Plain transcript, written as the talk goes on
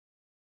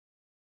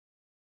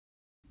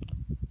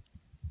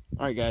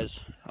Alright guys,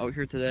 out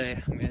here today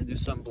I'm going to do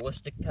some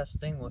ballistic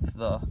testing with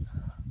the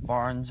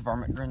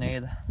Varmint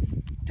grenade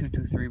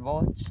 223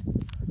 bullets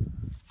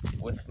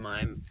with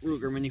my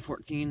Ruger Mini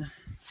 14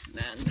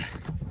 and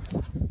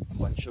a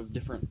bunch of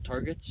different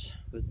targets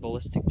with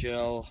ballistic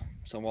gel,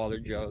 some water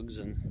jugs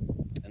and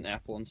an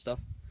apple and stuff.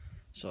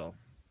 So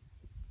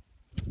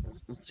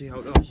let's see how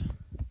it goes.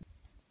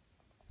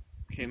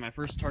 Okay, my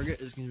first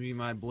target is going to be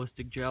my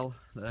ballistic gel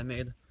that I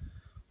made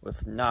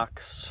with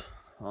Knox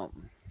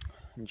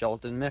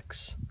gelatin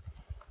mix.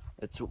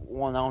 It's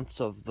 1 ounce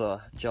of the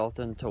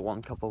gelatin to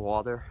 1 cup of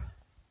water,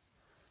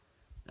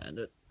 and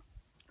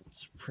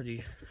it's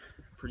pretty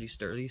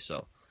sturdy.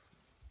 So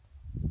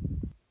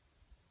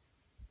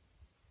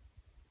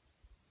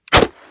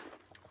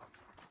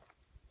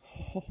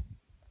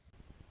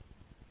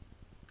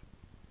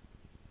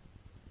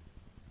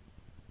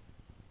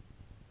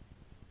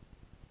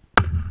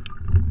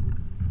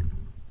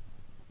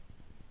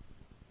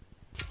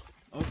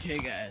okay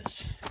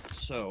guys,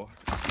 so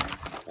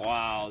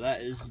wow,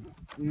 that is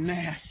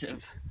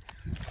massive.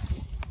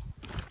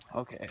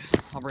 Okay,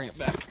 I'll bring it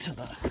back to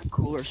the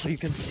cooler so you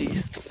can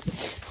see.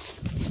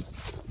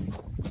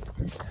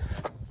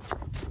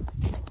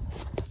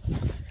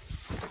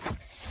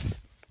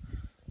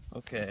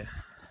 Okay,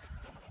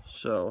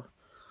 so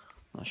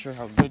not sure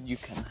how good you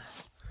can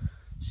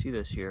see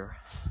this here,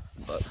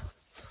 but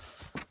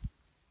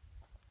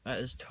that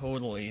is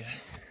totally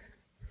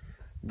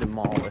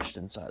demolished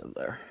inside of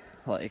there.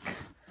 Like,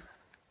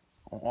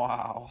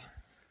 wow.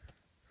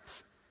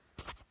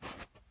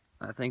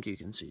 I think you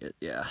can see it,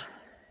 yeah.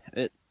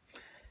 It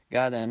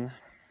got in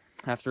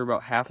after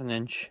about ½ an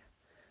inch.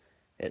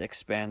 It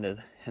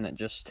expanded and it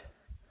just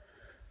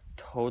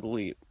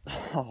totally,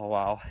 oh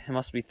wow, it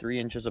must be 3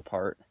 inches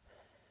apart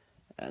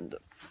and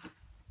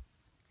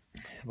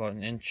about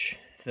 1 inch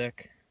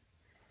thick.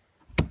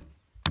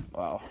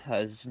 Wow,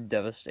 that is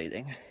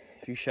devastating.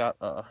 If you shot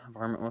a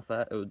varmint with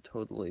that, it would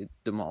totally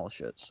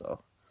demolish it.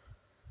 So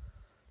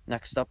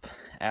next up,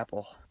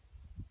 apple.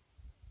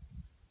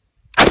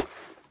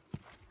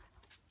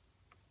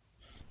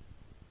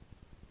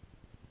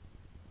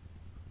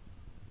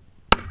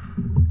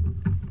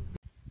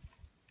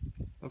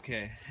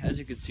 Okay, as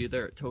you can see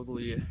there, it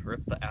totally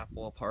ripped the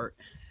apple apart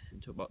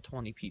into about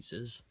 20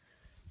 pieces.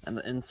 And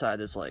the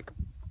inside is like,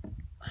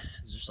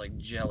 it's just like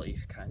jelly,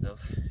 kind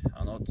of. I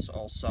don't know, it's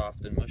all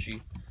soft and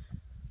mushy,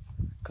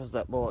 because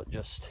that bullet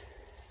just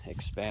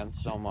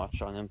expands so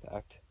much on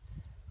impact.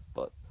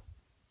 But,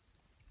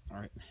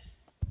 alright.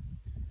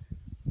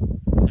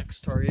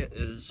 Next target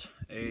is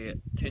a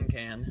tin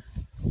can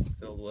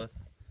filled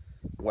with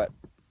wet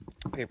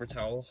paper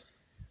towel.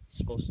 It's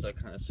supposed to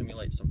kind of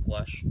simulate some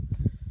flesh.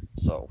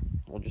 So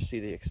we'll just see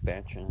the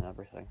expansion and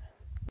everything.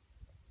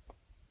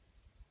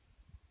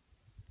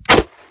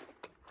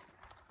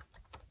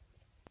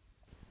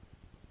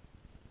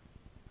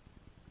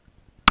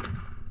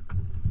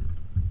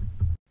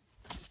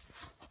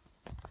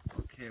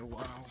 Okay,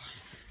 wow.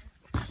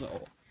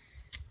 So,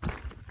 as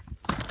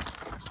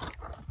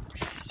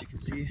you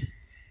can see,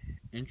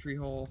 entry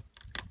hole,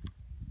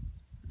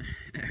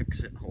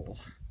 exit hole.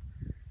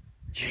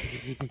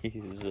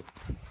 Jeez.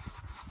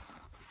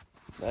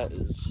 That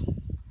is,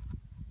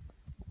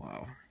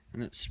 wow.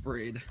 And it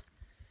sprayed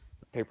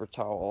the paper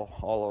towel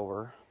all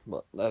over,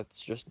 but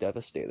that's just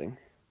devastating.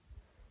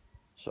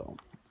 So,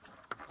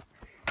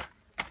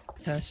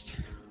 test.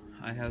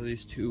 I have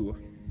these 2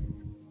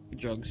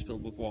 jugs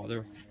filled with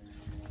water,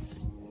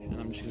 and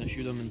I'm just going to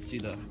shoot them and see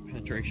the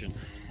penetration.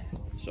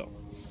 So,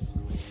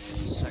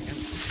 second.